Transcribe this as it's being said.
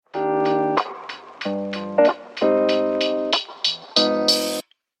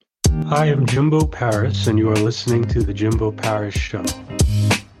I am Jimbo Paris, and you are listening to The Jimbo Paris Show.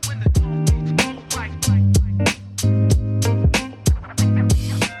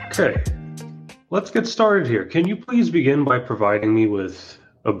 Okay, let's get started here. Can you please begin by providing me with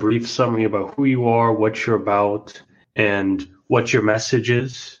a brief summary about who you are, what you're about, and what your message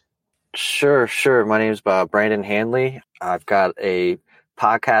is? Sure. My name is Brandon Handley. I've got a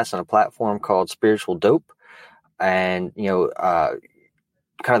podcast and a platform called Spiritual Dope. And,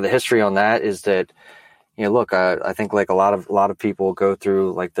 kind of the history on that is that, look, I think like a lot of people go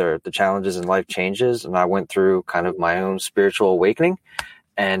through like the challenges in life changes. And I went through kind of my own spiritual awakening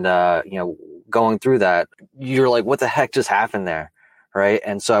and, going through that, you're like, what the heck just happened there? Right.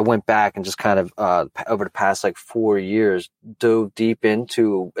 And so I went back and just kind of, over the past like 4 years, dove deep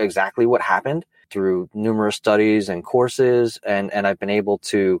into exactly what happened through numerous studies and courses. And I've been able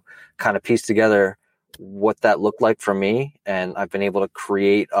to kind of piece together what that looked like for me. And I've been able to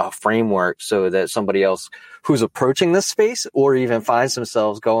create a framework so that somebody else who's approaching this space or even finds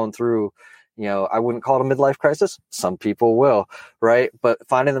themselves going through, I wouldn't call it a midlife crisis. Some people will, right? But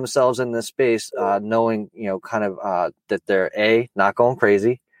finding themselves in this space, knowing, that they're not going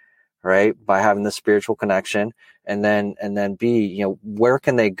crazy, right? By having this spiritual connection, and then B, where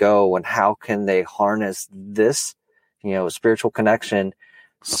can they go and how can they harness this, spiritual connection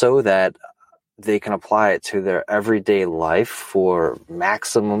so that they can apply it to their everyday life for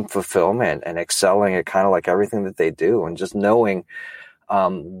maximum fulfillment and excelling at kind of like everything that they do, and just knowing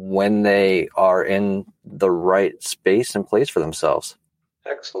when they are in the right space and place for themselves.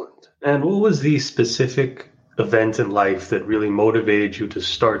 Excellent. And what was the specific event in life that really motivated you to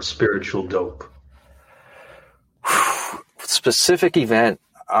start Spiritual Dope? Specific event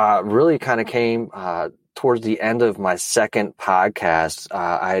really kind of came towards the end of my second podcast.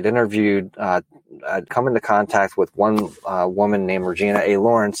 I had interviewed, I'd come into contact with one woman named Regina A.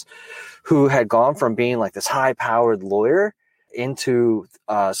 Lawrence, who had gone from being like this high-powered lawyer into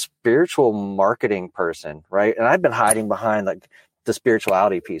a spiritual marketing person, right? And I've been hiding behind like the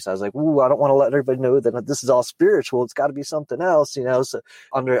spirituality piece. I was like, ooh, I don't want to let everybody know that this is all spiritual. It's got to be something else, So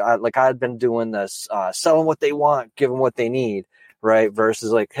I had been doing this, selling what they want, giving what they need, right?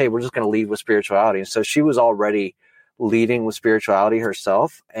 Versus like, hey, we're just going to lead with spirituality. And so she was already leading with spirituality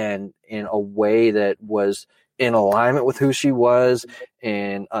herself, and in a way that was in alignment with who she was,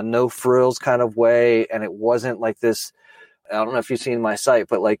 in a no frills kind of way. And it wasn't like this, I don't know if you've seen my site,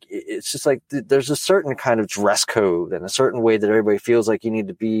 but like, it's just like there's a certain kind of dress code and a certain way that everybody feels like you need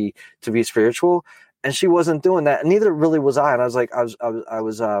to be spiritual. And she wasn't doing that. And neither really was I. And I was like, I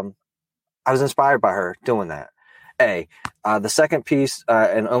was inspired by her doing that. The second piece,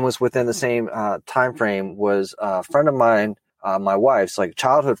 and almost within the same time frame, was a friend of mine, my wife's like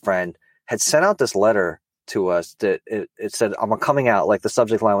childhood friend, had sent out this letter to us that it said, I'm coming out, like the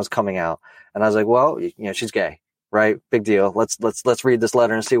subject line was coming out. And I was like, well, she's gay. Right. Big deal. Let's read this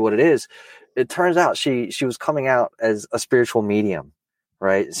letter and see what it is. It turns out she was coming out as a spiritual medium.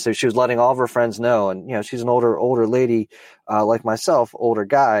 Right. So she was letting all of her friends know. And, she's an older lady, like myself, older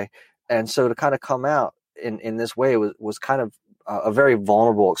guy. And so to kind of come out in this way was kind of a very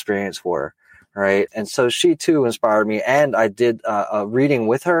vulnerable experience for her. Right. And so she too inspired me. And I did a reading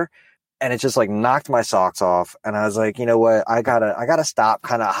with her. And it just like knocked my socks off. And I was like, you know what? I gotta stop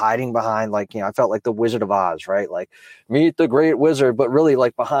kind of hiding behind, like, I felt like the Wizard of Oz, right? Like, meet the great wizard, but really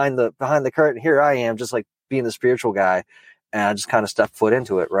like behind the curtain, here I am, just like being the spiritual guy. And I just kind of stepped foot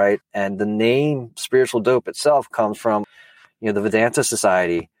into it. Right. And the name Spiritual Dope itself comes from, the Vedanta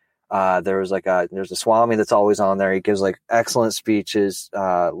Society. There's a Swami that's always on there. He gives like excellent speeches,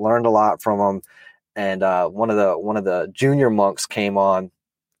 learned a lot from him. And, one of the junior monks came on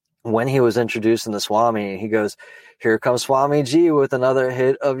when he was introducing the Swami, he goes, here comes Swami G with another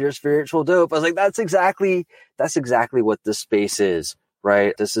hit of your spiritual dope. I was like, that's exactly what this space is,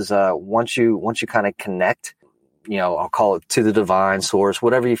 right? This is, once you kind of connect, I'll call it to the divine source,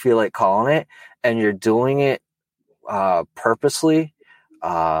 whatever you feel like calling it. And you're doing it, purposely,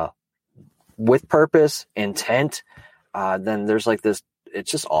 with purpose, intent, then there's like this, it's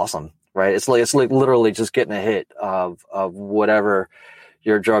just awesome, right? It's like literally just getting a hit of whatever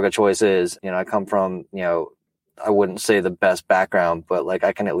your drug of choice is. I come from, I wouldn't say the best background, but like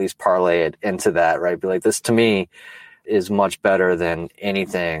I can at least parlay it into that, right? Be like, this to me is much better than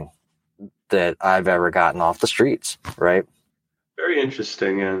anything that I've ever gotten off the streets, right? Very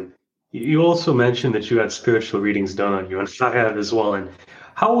interesting. And you also mentioned that you had spiritual readings done on you, and I have as well. And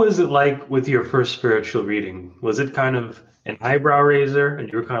how was it like with your first spiritual reading? Was it kind of an eyebrow raiser,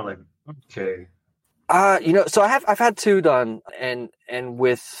 and you were kind of like, okay? So I've had two done, and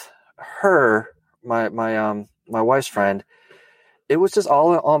with her, my wife's friend, it was just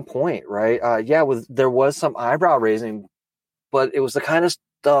all on point, right? There was some eyebrow raising, but it was the kind of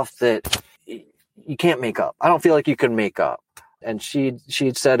stuff that you can't make up. I don't feel like you could make up. And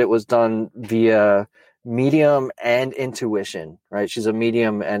she'd said it was done via medium and intuition, right? She's a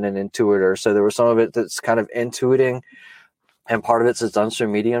medium and an intuitor. So there was some of it that's kind of intuiting, and part of it's done through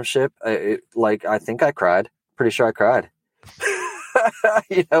mediumship. I think I cried. Pretty sure I cried.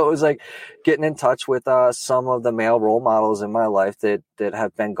 It was like getting in touch with some of the male role models in my life that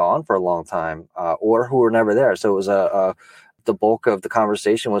have been gone for a long time, or who were never there. So it was the bulk of the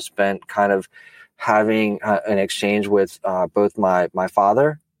conversation was spent kind of having an exchange with both my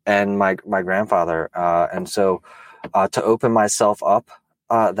father and my grandfather, and so to open myself up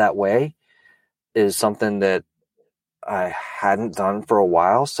that way is something that I hadn't done for a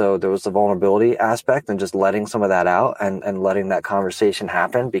while. So there was the vulnerability aspect and just letting some of that out and letting that conversation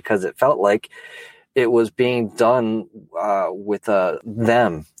happen, because it felt like it was being done with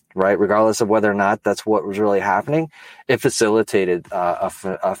them, right? Regardless of whether or not that's what was really happening, it facilitated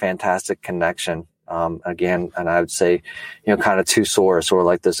a fantastic connection. Again, and I would say, kind of two source, or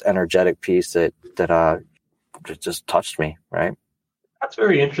like this energetic piece that just touched me, right? That's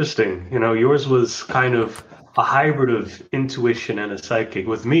very interesting. Yours was kind of a hybrid of intuition and a psychic.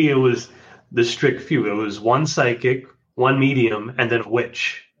 With me, it was the strict few. It was one psychic, one medium, and then a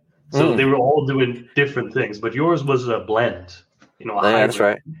witch. So they were all doing different things, but yours was a blend, a hybrid. That's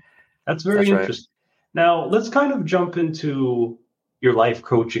right. That's very interesting. Right. Now, let's kind of jump into your life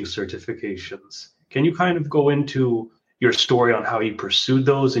coaching certifications. Can you kind of go into your story on how you pursued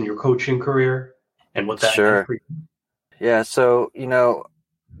those in your coaching career and what that meant for you? Yeah. So,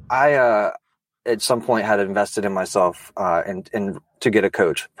 I at some point had invested in myself and to get a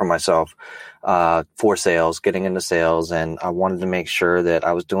coach for myself for sales, getting into sales. And I wanted to make sure that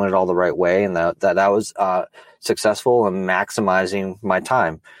I was doing it all the right way, and that I was successful and maximizing my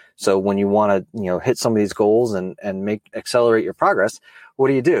time. So when you want to, hit some of these goals and accelerate your progress, what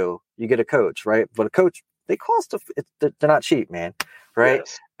do? You get a coach, right? But a coach, they cost, they're not cheap, man. Right.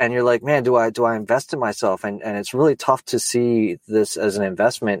 Yes. And you're like, man, do I invest in myself? And it's really tough to see this as an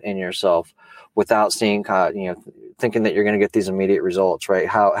investment in yourself without seeing, thinking that you're going to get these immediate results, right?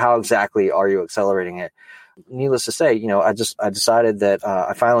 How exactly are you accelerating it? Needless to say, I decided that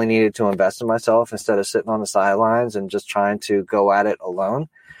I finally needed to invest in myself instead of sitting on the sidelines and just trying to go at it alone.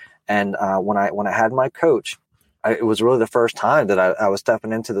 And when I had my coach, it was really the first time that I was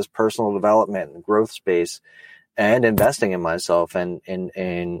stepping into this personal development and growth space and investing in myself and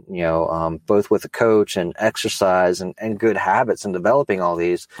both with a coach and exercise and good habits and developing all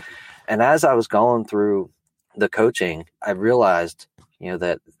these. And as I was going through the coaching, I realized,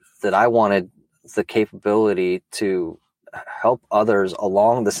 that I wanted the capability to help others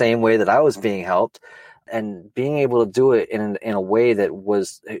along the same way that I was being helped, and being able to do it in a way that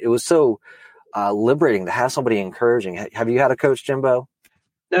was so liberating to have somebody encouraging. Have you had a coach, Jimbo?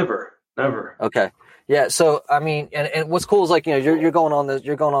 Never. Okay. Yeah. So, I mean, and what's cool is like, you're going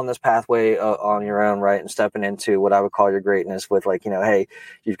on this pathway on your own, right? And stepping into what I would call your greatness with like, hey,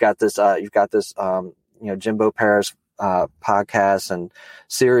 you've got this, Jimbo Paris podcast and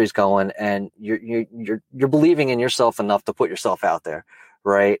series going, and you're believing in yourself enough to put yourself out there.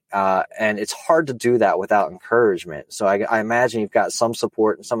 Right. And it's hard to do that without encouragement. So I imagine you've got some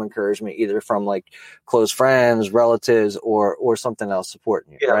support and some encouragement, either from like close friends, relatives, or something else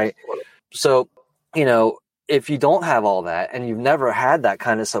supporting you. Yeah. Right. So, if you don't have all that and you've never had that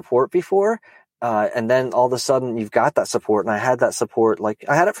kind of support before, and then all of a sudden you've got that support, and I had that support, like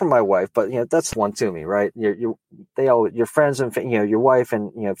I had it from my wife, but that's one to me, right? Your friends and your wife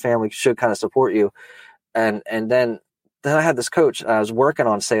and family should kind of support you, and then I had this coach. I was working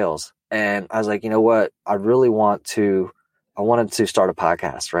on sales, and I was like, you know what? I wanted to start a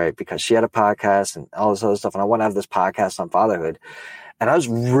podcast, right? Because she had a podcast and all this other stuff, and I want to have this podcast on fatherhood. And I was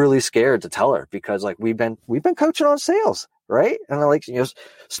really scared to tell her, because like we've been coaching on sales, right? And I like,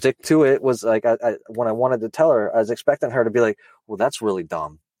 stick to it was like, when I wanted to tell her, I was expecting her to be like, well, that's really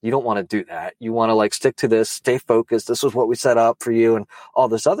dumb. You don't want to do that. You want to like stick to this, stay focused. This was what we set up for you and all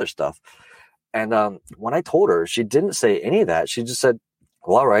this other stuff. And when I told her, she didn't say any of that. She just said,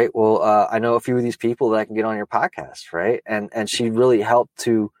 well, all right, well, I know a few of these people that I can get on your podcast, right? And she really helped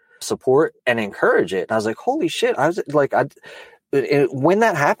to support and encourage it. And I was like, holy shit. I was like, when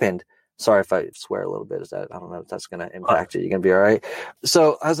that happened, sorry if I swear a little bit, I don't know if that's going to impact you. You're going to be all right.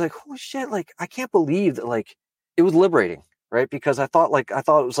 So I was like, holy shit. Like, I can't believe that, like, it was liberating, right? Because I thought it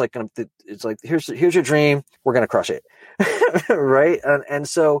was like, it's like, here's your dream. We're going to crush it. Right. And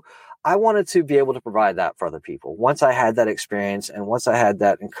so I wanted to be able to provide that for other people. Once I had that experience and once I had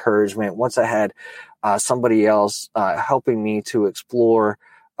that encouragement, once I had somebody else helping me to explore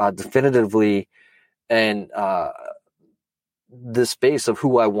definitively and the space of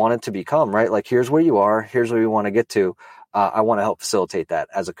who I wanted to become, right? Like, here's where you are, here's where you want to get to. I want to help facilitate that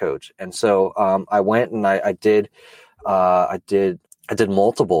as a coach. And so I went and I did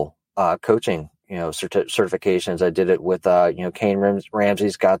multiple coaching, certifications. I did it with, Kane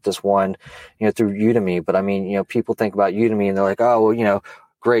Ramsey's got this one, through Udemy. But I mean, people think about Udemy and they're like, oh, well,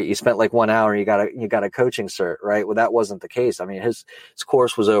 great, you spent like 1 hour, you got a coaching cert, right? Well, that wasn't the case. I mean, his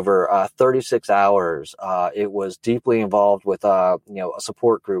course was over 36 hours. It was deeply involved with, a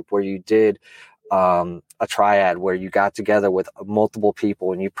support group where you did a triad where you got together with multiple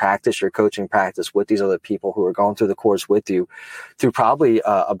people and you practice your coaching practice with these other people who are going through the course with you through probably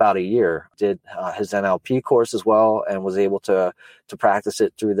about a year. Did his NLP course as well and was able to practice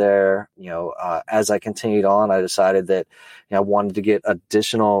it through there. As I continued on, I decided that I wanted to get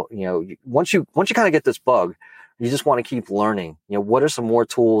additional. Once you kind of get this bug, you just want to keep learning. What are some more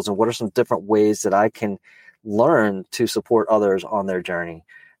tools and what are some different ways that I can learn to support others on their journey?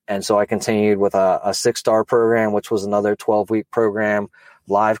 And so I continued with a 6-star program, which was another 12-week program,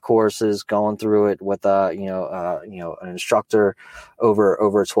 live courses, going through it with an instructor over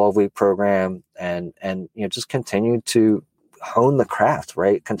a 12-week program, and just continued to hone the craft,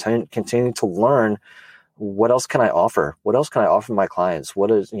 right? Continue to learn what else can I offer? What else can I offer my clients?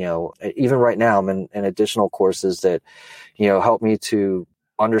 What is, even right now I'm in additional courses that, help me to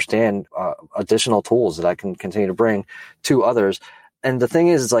understand additional tools that I can continue to bring to others. And the thing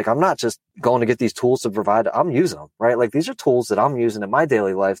is like, I'm not just going to get these tools to provide, I'm using them, right? Like, these are tools that I'm using in my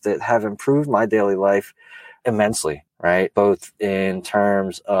daily life that have improved my daily life immensely, right? Both in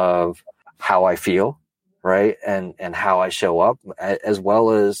terms of how I feel, right? And how I show up, as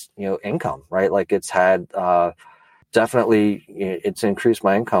well as, income, right? Like, it's had, definitely it's increased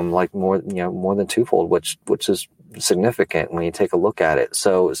my income like more than twofold, which is significant when you take a look at it.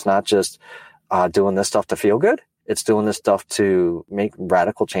 So it's not just, doing this stuff to feel good. It's doing this stuff to make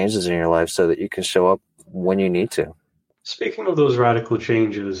radical changes in your life so that you can show up when you need to. Speaking of those radical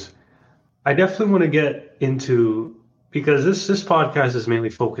changes, I definitely want to get into, because this podcast is mainly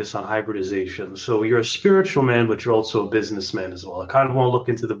focused on hybridization. So you're a spiritual man, but you're also a businessman as well. I kind of want to look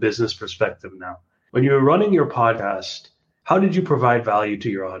into the business perspective now. When you were running your podcast, how did you provide value to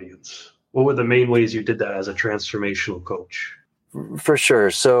your audience? What were the main ways you did that as a transformational coach? For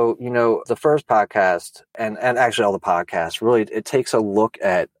sure. So, the first podcast and actually all the podcasts, really, it takes a look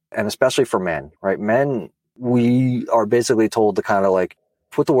at, and especially for men, right? Men, we are basically told to kind of like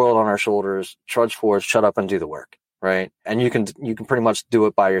put the world on our shoulders, trudge forward, shut up and do the work, right? And you can pretty much do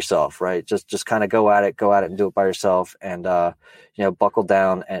it by yourself, right? Just kind of go at it and do it by yourself and, buckle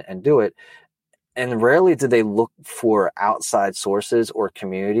down and do it. And rarely do they look for outside sources or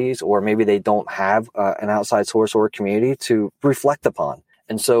communities, or maybe they don't have an outside source or community to reflect upon.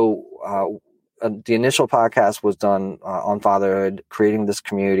 And so the initial podcast was done on fatherhood, creating this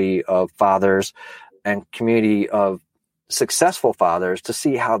community of fathers and community of successful fathers to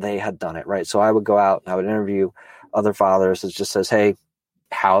see how they had done it, right? So I would go out and I would interview other fathers. It just says, hey,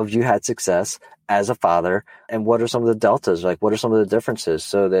 how have you had success as a father, and what are some of the deltas? Like, what are some of the differences,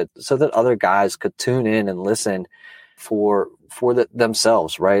 so that other guys could tune in and listen for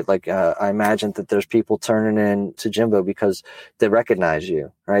themselves, right? Like, I imagine that there's people turning in to Jimbo because they recognize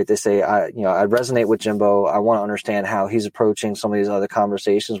you, right? They say, I resonate with Jimbo. I want to understand how he's approaching some of these other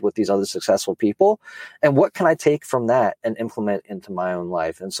conversations with these other successful people, and what can I take from that and implement into my own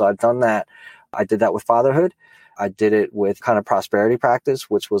life? And so I've done that. I did that with fatherhood. I did it with kind of prosperity practice,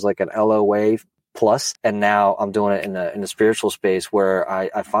 which was like an LOA plus. And now I'm doing it in the spiritual space, where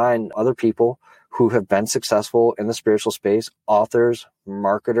I find other people who have been successful in the spiritual space, authors,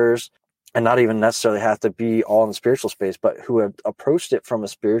 marketers, and not even necessarily have to be all in the spiritual space, but who have approached it from a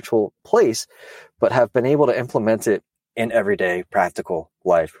spiritual place, but have been able to implement it in everyday practical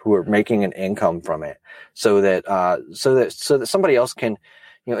life, who are making an income from it, so that somebody else can,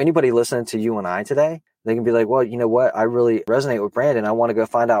 anybody listening to you and I today, they can be like, well, you know what? I really resonate with Brandon. I want to go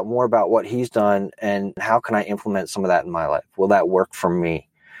find out more about what he's done, and how can I implement some of that in my life? Will that work for me?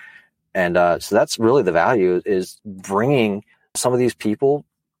 And so that's really the value, is bringing some of these people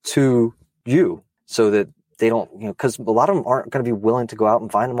to you, so that they don't, because a lot of them aren't going to be willing to go out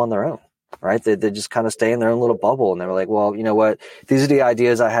and find them on their own, right? They just kind of stay in their own little bubble, and they're like, well, you know what? These are the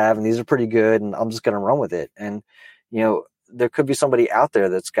ideas I have, and these are pretty good, and I'm just going to run with it. And, there could be somebody out there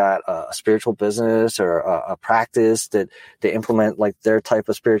that's got a spiritual business or a practice that they implement, like their type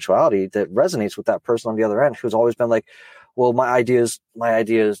of spirituality that resonates with that person on the other end, who's always been like, well, my ideas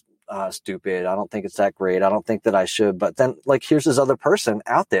stupid. I don't think it's that great. I don't think that I should. But then like, here's this other person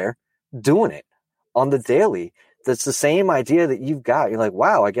out there doing it on the daily. That's the same idea that you've got. You're like,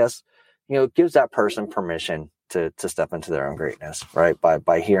 wow, I guess, it gives that person permission to step into their own greatness, right?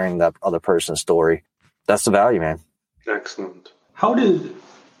 By hearing that other person's story. That's the value, man. Excellent. How did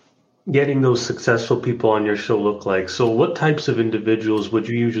getting those successful people on your show look like? So what types of individuals would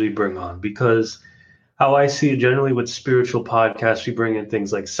you usually bring on? Because how I see it generally with spiritual podcasts, we bring in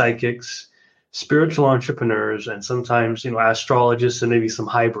things like psychics, spiritual entrepreneurs, and sometimes, astrologists and maybe some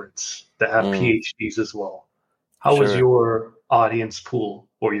hybrids that have PhDs as well. How was Sure. your audience pool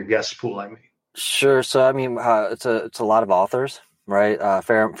or your guest pool, I mean? Sure. So, I mean, it's a lot of authors, right?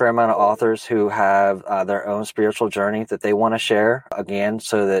 Fair amount of authors who have their own spiritual journey that they want to share, again,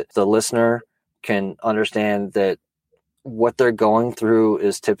 so that the listener can understand that what they're going through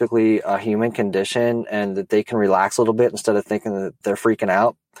is typically a human condition, and that they can relax a little bit instead of thinking that they're freaking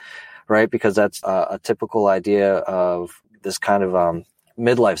out, right? Because that's a typical idea of this kind of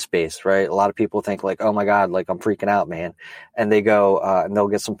midlife space, right? A lot of people think like, oh my God, like I'm freaking out, man. And they go and they'll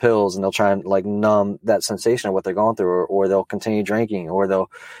get some pills and they'll try and like numb that sensation of what they're going through, or they'll continue drinking, or they'll,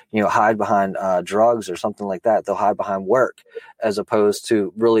 hide behind drugs or something like that. They'll hide behind work as opposed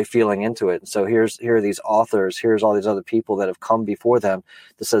to really feeling into it. And so here are these authors, here's all these other people that have come before them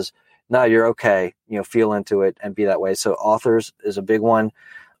that says, no, you're okay, feel into it and be that way. So authors is a big one.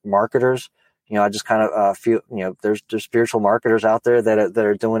 Marketers, I just kind of feel, there's spiritual marketers out there that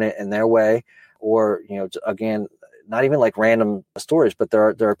are doing it in their way, or, again, not even like random stories, but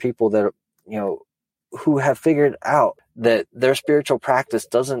there are people that, who have figured out that their spiritual practice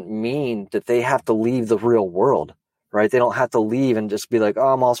doesn't mean that they have to leave the real world, right? They don't have to leave and just be like,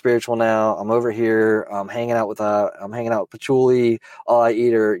 oh, I'm all spiritual now. I'm over here. I'm hanging out with patchouli. All I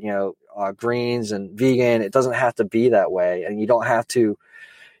eat are, greens and vegan. It doesn't have to be that way. And you don't have to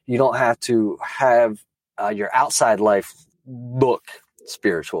have your outside life look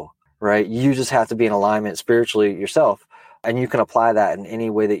spiritual, right? You just have to be in alignment spiritually yourself, and you can apply that in any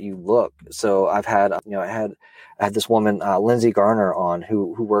way that you look. So I've had, I had this woman, Lindsay Garner, on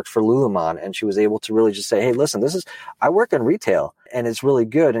who worked for Lululemon, and she was able to really just say, hey, listen, I work in retail and it's really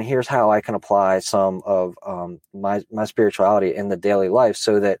good. And here's how I can apply some of my spirituality in the daily life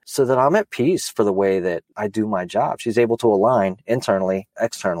so that I'm at peace for the way that I do my job. She's able to align internally,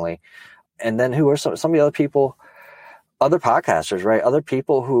 externally. And then who are some of the other people, other podcasters, right? Other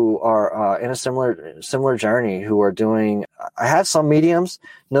people who are in a similar journey, who are doing, I have some mediums,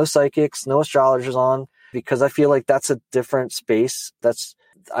 no psychics, no astrologers on, because I feel like that's a different space.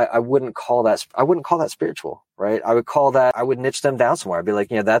 I wouldn't call that spiritual, right? I would niche them down somewhere. I'd be like,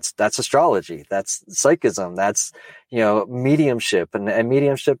 that's astrology, that's psychism, that's, mediumship, and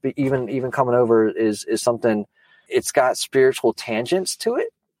mediumship even coming over is something, it's got spiritual tangents to it.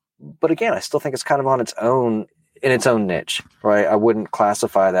 But again, I still think it's kind of in its own niche, right? I wouldn't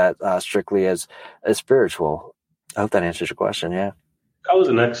classify that strictly as spiritual. I hope that answers your question. Yeah. That was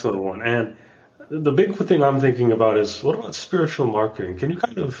an excellent one. And the big thing I'm thinking about is, what about spiritual marketing? Can you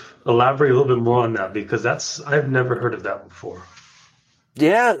kind of elaborate a little bit more on that? Because I've never heard of that before.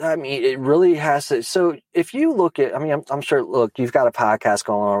 Yeah, I mean, it really has to. So if you look at, I mean, I'm sure, look, you've got a podcast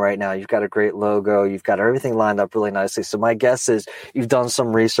going on right now. You've got a great logo. You've got everything lined up really nicely. So my guess is you've done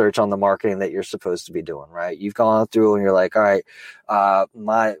some research on the marketing that you're supposed to be doing, right? You've gone through and you're like, all right,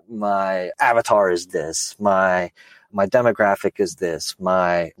 my avatar is this, my demographic is this,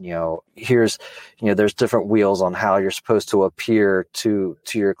 here's, there's different wheels on how you're supposed to appear to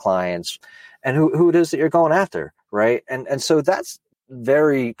your clients and who it is that you're going after, right? And so that's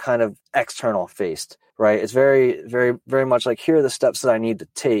very kind of external faced, right? It's very, very, very much like, here are the steps that I need to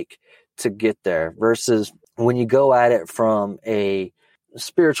take to get there, versus when you go at it from a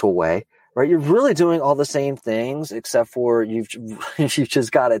spiritual way, right? You're really doing all the same things, except for you've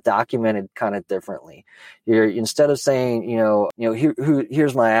just got it documented kind of differently. You're, instead of saying,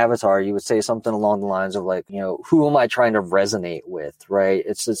 here's my avatar, you would say something along the lines of like, who am I trying to resonate with, right?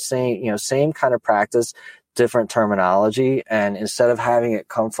 It's the same kind of practice, different terminology. And instead of having it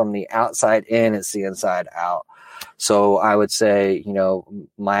come from the outside in, it's the inside out. So I would say,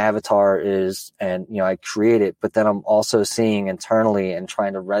 my avatar is, and, I create it, but then I'm also seeing internally and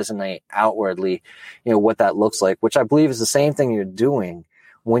trying to resonate outwardly, what that looks like, which I believe is the same thing you're doing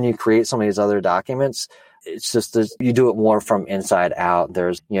when you create some of these other documents. It's just you do it more from inside out.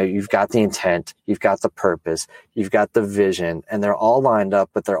 There's, you've got the intent, you've got the purpose, you've got the vision, and they're all lined up,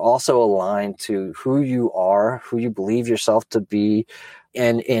 but they're also aligned to who you are, who you believe yourself to be,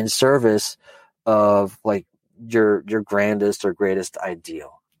 and in service of like your grandest or greatest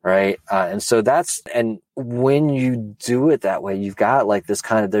ideal. Right. And so and when you do it that way, you've got like this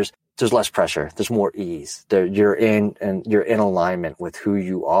kind of, there's less pressure. There's more ease. You're in alignment with who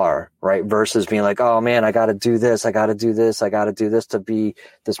you are, right? Versus being like, oh man, I got to do this. I got to do this. I got to do this to be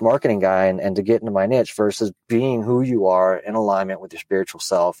this marketing guy and to get into my niche versus being who you are in alignment with your spiritual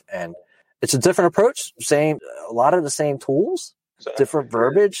self. And it's a different approach, a lot of the same tools, different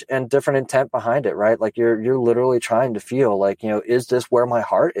verbiage and different intent behind it, right? Like you're literally trying to feel like, is this where my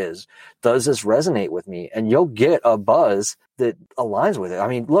heart is? Does this resonate with me? And you'll get a buzz that aligns with it. I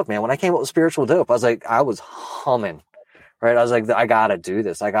mean, look, man, when I came up with Spiritual Dope, I was humming, right? I was like, I got to do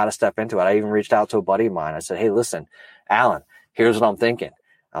this. I got to step into it. I even reached out to a buddy of mine. I said, hey, listen, Alan, here's what I'm thinking.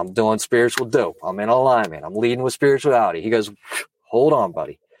 I'm doing Spiritual Dope. I'm in alignment. I'm leading with spirituality. He goes, hold on,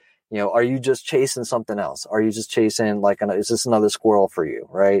 buddy. Are you just chasing something else? Are you just chasing is this another squirrel for you?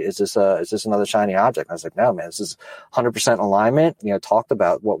 Right? Is this another shiny object? And I was like, no, man, this is 100% alignment. Talked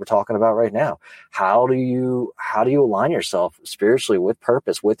about what we're talking about right now. How do you align yourself spiritually with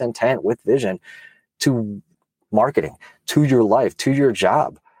purpose, with intent, with vision to marketing, to your life, to your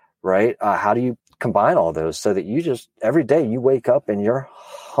job, right? How do you combine all those so that you just every day you wake up and you're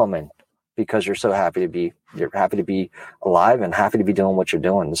humming? Because you're so happy to be alive and happy to be doing what you're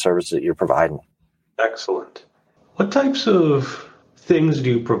doing, the service that you're providing. Excellent. What types of things do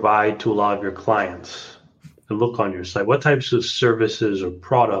you provide to a lot of your clients to look on your site? What types of services or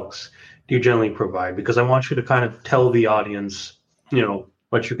products do you generally provide? Because I want you to kind of tell the audience,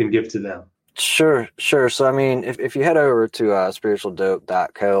 what you can give to them. Sure. So, I mean, if you head over to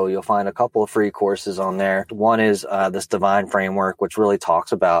spiritualdope.co, you'll find a couple of free courses on there. One is this divine framework, which really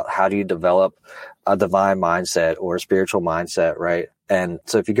talks about how do you develop a divine mindset or a spiritual mindset, right? And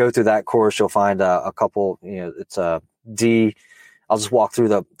so if you go through that course, you'll find a couple, it's a D. I'll just walk through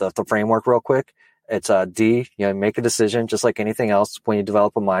the framework real quick. It's a D, make a decision just like anything else when you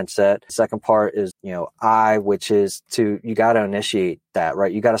develop a mindset. Second part is, I, which is you got to initiate that,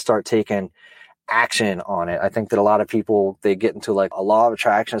 right? You got to start taking action on it. I think that a lot of people, they get into like a law of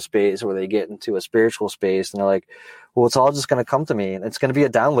attraction space or they get into a spiritual space and they're like, well, it's all just going to come to me and it's going to be a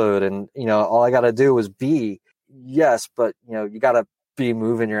download. And, all I got to do is be. Yes, but, you got to be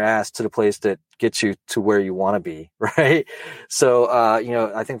moving your ass to the place that gets you to where you want to be, right? So,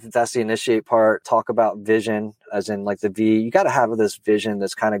 I think that's the initiate part. Talk about vision, as in like the V. You got to have this vision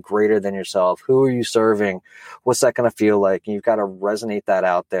that's kind of greater than yourself. Who are you serving? What's that going to feel like? And you've got to resonate that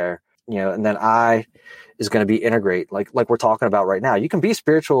out there, and then I is going to be integrate, like we're talking about right now. You can be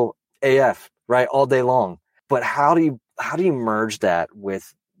spiritual AF, right, all day long, but how do you merge that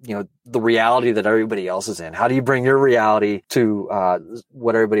with the reality that everybody else is in? How do you bring your reality to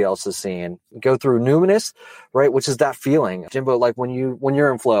what everybody else is seeing? Go through numinous, right? Which is that feeling. Jimbo, like when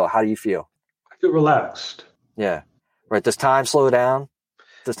you're in flow, how do you feel? I feel relaxed. Yeah. Right. Does time slow down?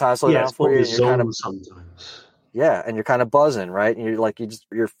 Does time slow down for you? And you're kind of sometimes. Yeah, and you're kind of buzzing, right? And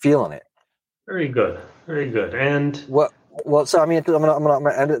you're feeling it. Very good. Very good. And well, so I mean, I'm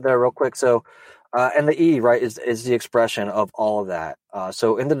gonna end it there real quick. So and the E, right, is the expression of all of that.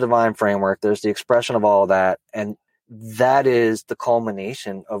 So in the divine framework, there's the expression of all of that. And that is the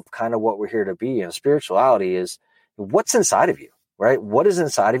culmination of kind of what we're here to be. And spirituality is what's inside of you, right? What is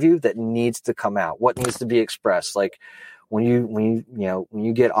inside of you that needs to come out? What needs to be expressed? Like when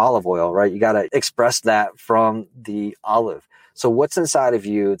you get olive oil, right, you got to express that from the olive. So what's inside of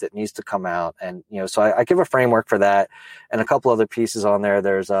you that needs to come out? And, so I give a framework for that and a couple other pieces on there.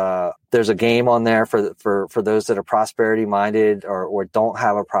 There's a game on there for those that are prosperity minded or don't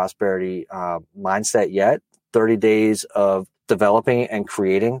have a prosperity mindset yet. 30 days of developing and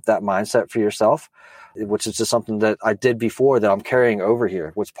creating that mindset for yourself, which is just something that I did before that I'm carrying over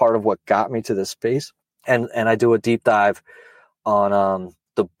here, which part of what got me to this space. And I do a deep dive on,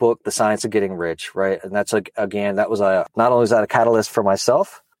 the book, The Science of Getting Rich, right? And that's like, again, that was not only was that a catalyst for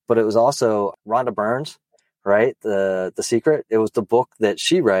myself, but it was also Rhonda Byrne's, right? The Secret. It was the book that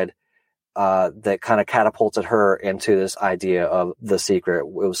she read that kind of catapulted her into this idea of The Secret. It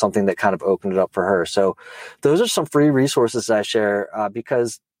was something that kind of opened it up for her. So those are some free resources I share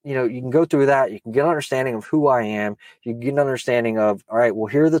because, you can go through that. You can get an understanding of who I am. You can get an understanding of, all right, well,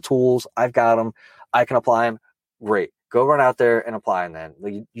 here are the tools. I've got them. I can apply them. Great. Go run out there and apply them then.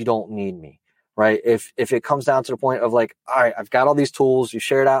 Like, you don't need me, right? If it comes down to the point of like, all right, I've got all these tools. You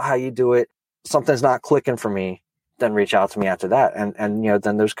shared out how you do it. Something's not clicking for me. Then reach out to me after that. And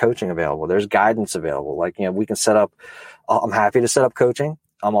then there's coaching available. There's guidance available. Like, we can set up, I'm happy to set up coaching.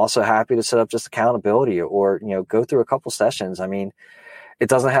 I'm also happy to set up just accountability or, go through a couple sessions. I mean, it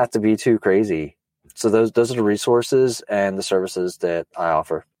doesn't have to be too crazy. So those are the resources and the services that I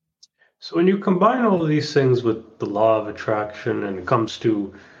offer. So when you combine all of these things with the law of attraction and it comes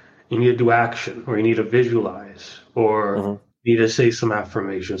to you need to do action or you need to visualize or me to say some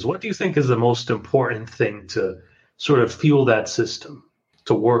affirmations. What do you think is the most important thing to sort of fuel that system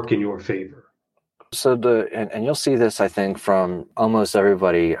to work in your favor? So and you'll see this, I think, from almost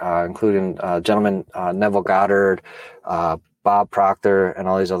everybody, including gentleman Neville Goddard, Bob Proctor, and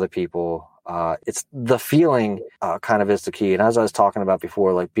all these other people. It's the feeling kind of is the key. And as I was talking about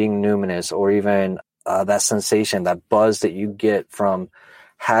before, like being numinous, or even that sensation, that buzz that you get from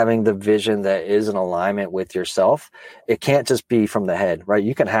having the vision that is in alignment with yourself. It can't just be from the head, right?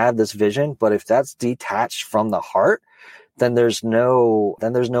 You can have this vision, but if that's detached from the heart, then there's no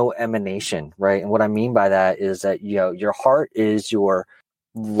emanation, right? And what I mean by that is that, you know, your heart is your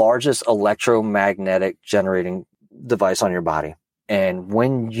largest electromagnetic generating device on your body. And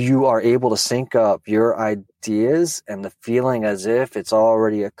when you are able to sync up your ideas and the feeling as if it's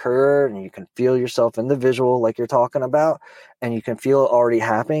already occurred, and you can feel yourself in the visual like you're talking about, and you can feel it already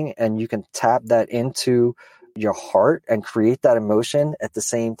happening, and you can tap that into your heart and create that emotion at the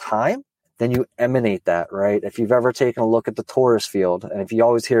same time, then you emanate that, right? If you've ever taken a look at the torus field, and if you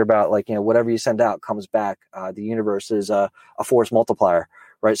always hear about, like, you know, whatever you send out comes back, the universe is a force multiplier,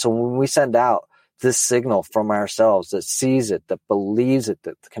 right? So when we send out this signal from ourselves that sees it, that believes it,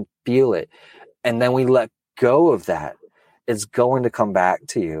 that can feel it, and then we let go of that, it's going to come back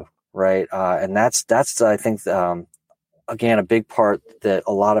to you, right? And that's I think, again, a big part that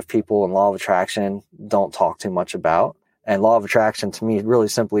a lot of people in law of attraction don't talk too much about. And law of attraction, to me, really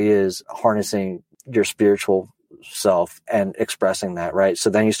simply is harnessing your spiritual self and expressing that, right? So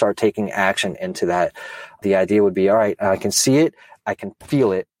then you start taking action into that. The idea would be, all right, I can see it, I can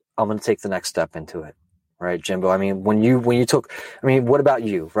feel it, I'm going to take the next step into it, right, Jimbo? I mean, when you took, I mean, what about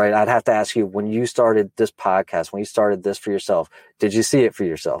you, right? I'd have to ask you, when you started this podcast, when you started this for yourself, did you see it for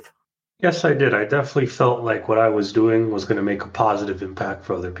yourself? Yes, I did. I definitely felt like what I was doing was going to make a positive impact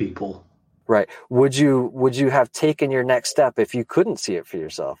for other people. Right. Would you have taken your next step if you couldn't see it for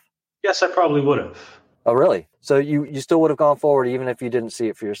yourself? Yes, I probably would have. Oh, really? So you still would have gone forward even if you didn't see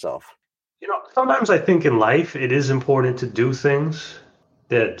it for yourself? You know, sometimes I think in life it is important to do things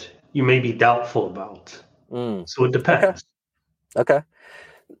that you may be doubtful about. Mm. So it Okay. depends. Okay.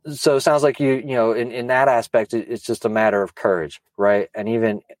 So it sounds like you know, in that aspect, it's just a matter of courage, right? And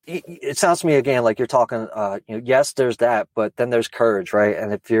even it sounds to me again like you're talking, you know, yes, there's that, but then there's courage, right?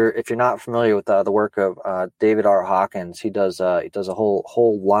 And if you're not familiar with the work of David R. Hawkins, he does a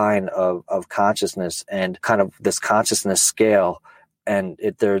whole line of consciousness and kind of this consciousness scale, and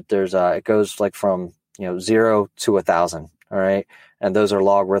it goes like from, you know, 0 to 1,000, all right. And those are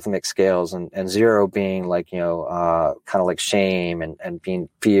logarithmic scales, and 0 being like, you know, kind of like shame and being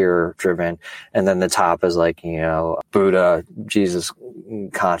fear driven. And then the top is like, you know, Buddha, Jesus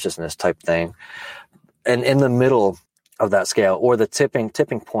consciousness type thing. And in the middle of that scale, or the tipping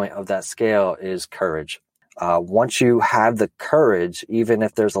point of that scale, is courage. Once you have the courage, even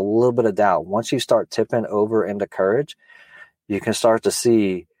if there's a little bit of doubt, once you start tipping over into courage, you can start to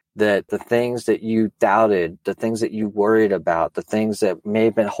see that the things that you doubted, the things that you worried about, the things that may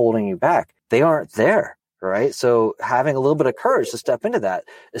have been holding you back, they aren't there, right? So having a little bit of courage to step into that,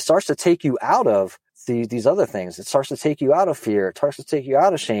 it starts to take you out of these other things. It starts to take you out of fear. It starts to take you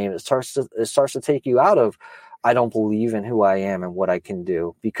out of shame. It starts to take you out of, I don't believe in who I am and what I can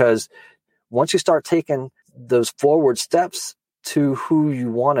do. Because once you start taking those forward steps to who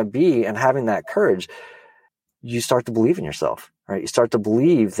you want to be and having that courage, you start to believe in yourself, right? You start to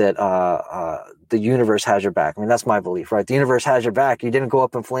believe that the universe has your back. I mean, that's my belief, right? The universe has your back. You didn't go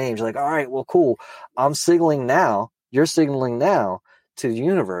up in flames. You're like, all right, well, cool. I'm signaling now. You're signaling now to the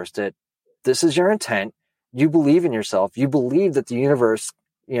universe that this is your intent. You believe in yourself. You believe that the universe,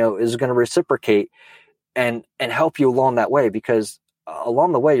 you know, is going to reciprocate and help you along that way, because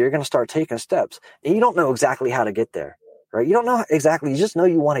along the way, you're going to start taking steps, and you don't know exactly how to get there, right? You don't know exactly. You just know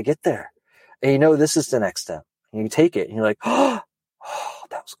you want to get there, and you know this is the next step. And you take it and you're like, oh,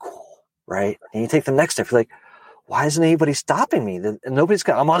 that was cool, right? And you take the next step. You're like, why isn't anybody stopping me? And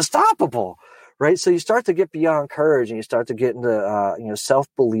I'm unstoppable, right? So you start to get beyond courage, and you start to get into, you know,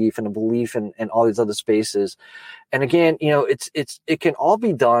 self-belief and a belief in all these other spaces. And again, you know, it can all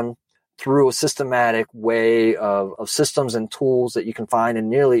be done through a systematic way of systems and tools that you can find in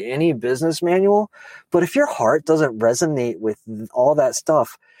nearly any business manual. But if your heart doesn't resonate with all that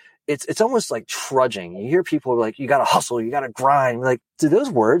stuff, it's almost like trudging. You hear people like, you got to hustle, you got to grind. Like, do those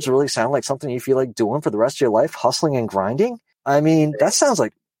words really sound like something you feel like doing for the rest of your life? Hustling and grinding? I mean, that sounds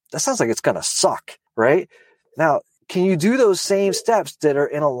like it's going to suck, right? Now, can you do those same steps that are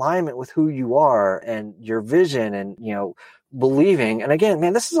in alignment with who you are and your vision, and, you know, believing, and again,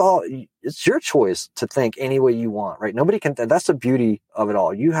 man, this is all, it's your choice to think any way you want, right? Nobody can, that's the beauty of it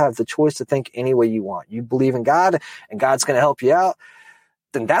all. You have the choice to think any way you want. You believe in God and God's going to help you out,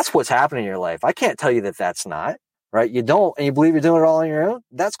 then that's what's happening in your life. I can't tell you that that's not, right? You don't, and you believe you're doing it all on your own.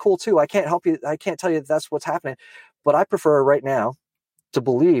 That's cool too. I can't help you. I can't tell you that that's what's happening, but I prefer right now to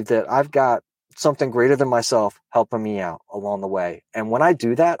believe that I've got something greater than myself helping me out along the way. And when I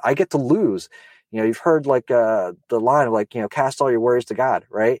do that, I get to lose. You've heard like the line of like, cast all your worries to God,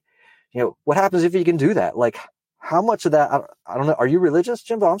 right? What happens if you can do that? Like, how much of that, I don't know. Are you religious,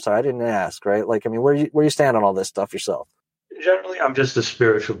 Jimbo? I'm sorry, I didn't ask, right? Like, I mean, where you stand on all this stuff yourself? Generally, I'm just a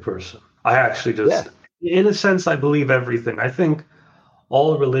spiritual person. I actually Yeah. just, in a sense, I believe everything. I think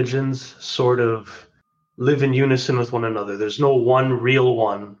all religions sort of live in unison with one another. There's no one real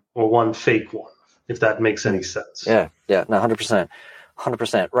one or one fake one, if that makes any sense. Yeah. No, 100%.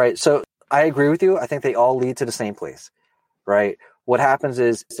 100%. Right. So I agree with you. I think they all lead to the same place, right? What happens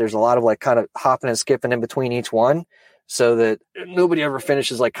is there's a lot of like kind of hopping and skipping in between each one, so that nobody ever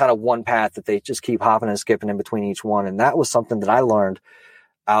finishes like kind of one path, that they just keep hopping and skipping in between each one. And that was something that I learned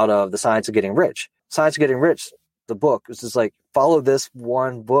out of The Science of Getting Rich. Science of Getting Rich, the book, is just like, follow this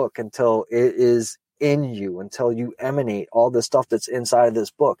one book until it is in you, until you emanate all the stuff that's inside of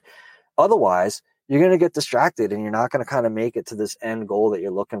this book. Otherwise, you're going to get distracted and you're not going to kind of make it to this end goal that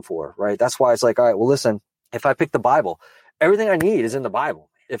you're looking for, right? That's why it's like, all right, well, listen, if I pick the Bible, everything I need is in the Bible.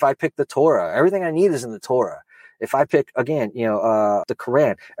 If I pick the Torah, everything I need is in the Torah. If I pick, again, the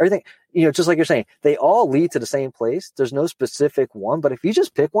Quran, everything, just like you're saying, they all lead to the same place. There's no specific one, but if you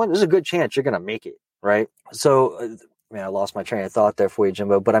just pick one, there's a good chance you're going to make it, right? So, I lost my train of thought there for you,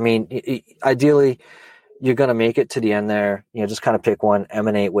 Jimbo. But I mean, ideally, you're going to make it to the end there. Just kind of pick one,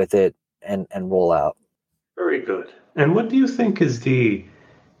 emanate with it, and roll out. Very good. And what do you think is the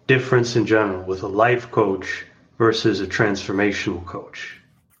difference in general with a life coach versus a transformational coach?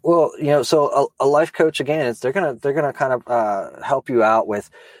 Well, so a life coach, again, they're gonna kind of help you out with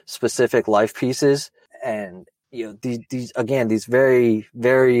specific life pieces, and these very,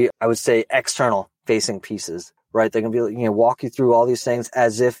 very, I would say, external facing pieces, right? They're gonna be walk you through all these things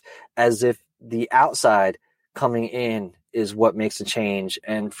as if the outside coming in is what makes a change.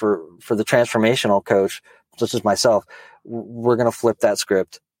 And for the transformational coach, such as myself, we're gonna flip that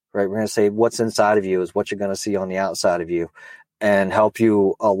script, right? We're gonna say what's inside of you is what you're gonna see on the outside of you, and help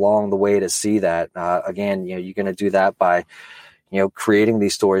you along the way to see that. Again, you're going to do that by, creating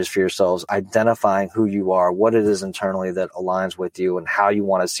these stories for yourselves, identifying who you are, what it is internally that aligns with you, and how you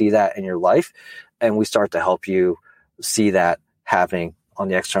want to see that in your life. And we start to help you see that happening on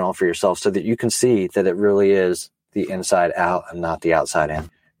the external for yourself, so that you can see that it really is the inside out and not the outside in.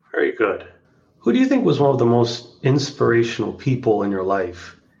 Very good. Who do you think was one of the most inspirational people in your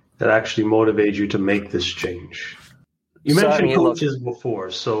life that actually motivated you to make this change? You mentioned coaches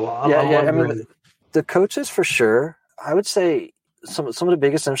before, so I mean, the coaches for sure. I would say some of the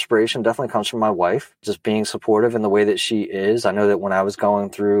biggest inspiration definitely comes from my wife, just being supportive in the way that she is. I know that when I was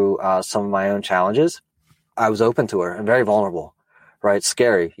going through some of my own challenges, I was open to her and very vulnerable, right?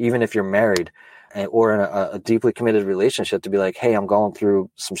 Scary, even if you're married or in a deeply committed relationship, to be like, hey, I'm going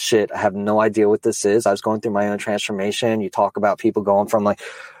through some shit. I have no idea what this is. I was going through my own transformation. You talk about people going from like,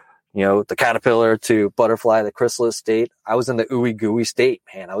 the caterpillar to butterfly, the chrysalis state. I was in the ooey gooey state,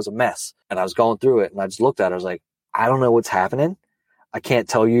 man. I was a mess, and I was going through it, and I just looked at it. I was like, I don't know what's happening. I can't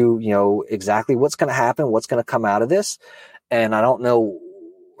tell you, exactly what's going to happen, what's going to come out of this. And I don't know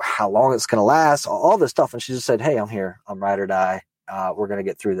how long it's going to last, all this stuff. And she just said, hey, I'm here. I'm ride or die. We're going to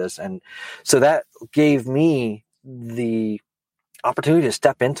get through this. And so that gave me the opportunity to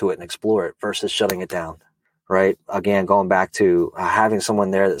step into it and explore it versus shutting it down. Right. Again, going back to having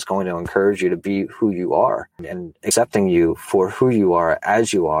someone there that's going to encourage you to be who you are and accepting you for who you are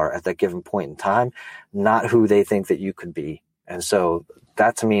as you are at that given point in time, not who they think that you could be. And so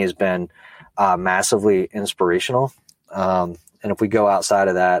that to me has been massively inspirational. And if we go outside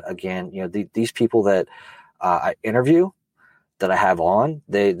of that, again, these people that I interview, that I have on,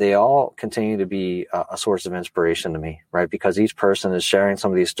 they all continue to be a source of inspiration to me, right? Because each person is sharing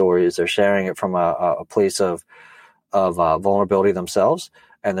some of these stories. They're sharing it from a place of vulnerability themselves,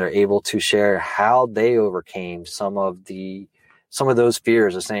 and they're able to share how they overcame some of those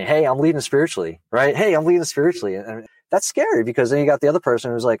fears of saying, hey, I'm leading spiritually, right? Hey, I'm leading spiritually. And that's scary, because then you got the other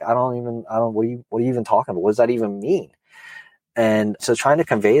person who's like, what are you even talking about? What does that even mean? And so trying to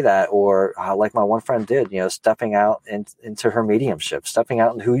convey that, or like my one friend did, stepping out into her mediumship, stepping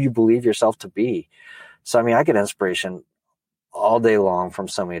out in who you believe yourself to be. So, I mean, I get inspiration all day long from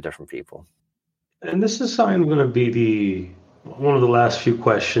so many different people. And this is going to be one of the last few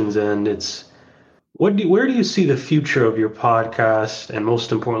questions, and it's Where do you see the future of your podcast and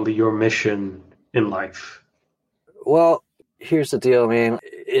most importantly, your mission in life? Well, here's the deal, man.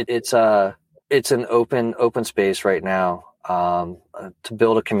 It's an open space right now, to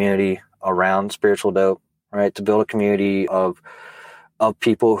build a community around spiritual dope, right? To build a community of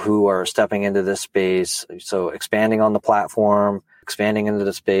people who are stepping into this space. So expanding on the platform, expanding into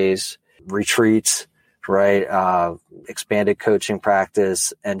the space, retreats, right? Expanded coaching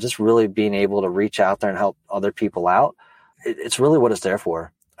practice, and just really being able to reach out there and help other people out. It's really what it's there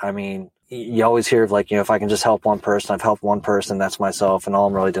for. I mean, you always hear of, like, if I can just help one person, I've helped one person, that's myself. And all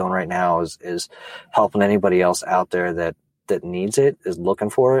I'm really doing right now is helping anybody else out there that needs it, is looking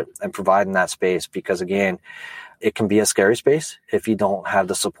for it, and providing that space. Because again, it can be a scary space if you don't have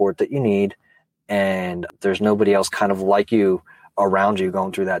the support that you need, and there's nobody else kind of like you around you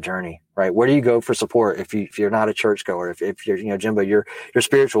going through that journey, right? Where do you go for support if you're not a churchgoer? If you're, Jimbo, you're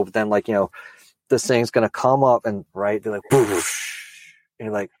spiritual, but then, like, this thing's going to come up and, right, they're like, whoosh, and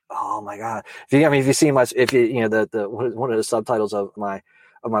you're like, oh my God. If you see one of the subtitles of my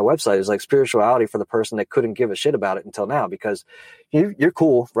website is like spirituality for the person that couldn't give a shit about it until now, because you're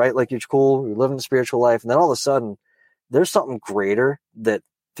cool, right? Like, you're cool, you're living the spiritual life. And then all of a sudden there's something greater that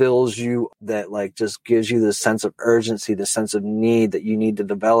fills you, that, like, just gives you this sense of urgency, this sense of need that you need to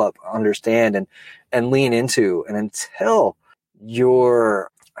develop, understand, and lean into. And until you're,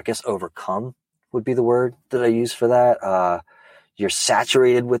 I guess, overcome would be the word that I use for that. You're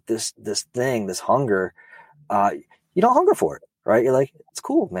saturated with this thing, this hunger. You don't hunger for it, right? You're like, it's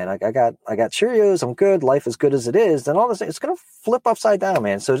cool, man. I got Cheerios. I'm good. Life is good as it is. Then all this, it's going to flip upside down,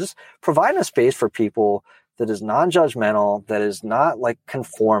 man. So just providing a space for people that is non-judgmental, that is not like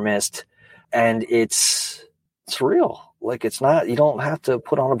conformist, and it's real. Like, it's not, you don't have to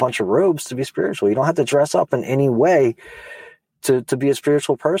put on a bunch of robes to be spiritual. You don't have to dress up in any way to be a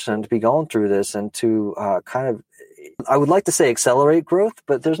spiritual person, to be going through this, and to kind of, I would like to say accelerate growth,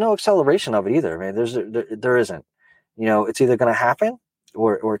 but there's no acceleration of it either. I mean, there isn't. It's either going to happen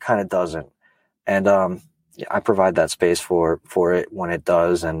or it kind of doesn't. And I provide that space for it when it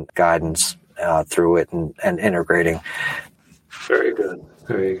does, and guidance through it, and integrating. Very good.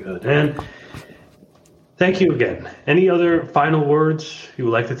 Very good. And thank you again. Any other final words you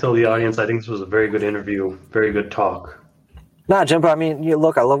would like to tell the audience? I think this was a very good interview, very good talk. Nah, Jimbo, I mean,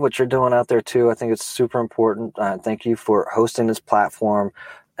 look, I love what you're doing out there too. I think it's super important. Thank you for hosting this platform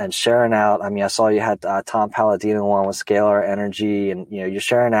and sharing out. I mean, I saw you had Tom Palladino on with Scalar Energy, and you're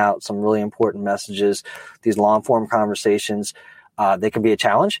sharing out some really important messages. These long form conversations, they can be a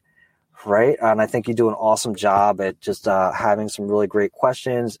challenge, right? And I think you do an awesome job at just having some really great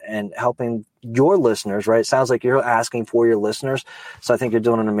questions and helping your listeners, right? It sounds like you're asking for your listeners. So I think you're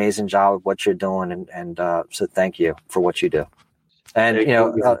doing an amazing job of what you're doing. And so thank you for what you do. And,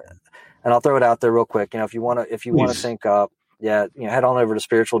 and I'll throw it out there real quick. If you want to sync up, head on over to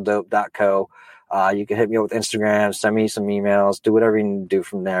spiritualdope.co. You can hit me up with Instagram, send me some emails, do whatever you need to do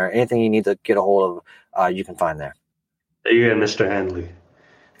from there. Anything you need to get a hold of, you can find there. There you go, Mr. Handley.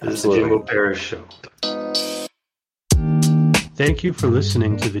 This is the Jimbo Parish Show. Thank you for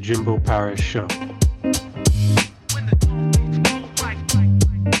listening to the Jimbo Parish Show.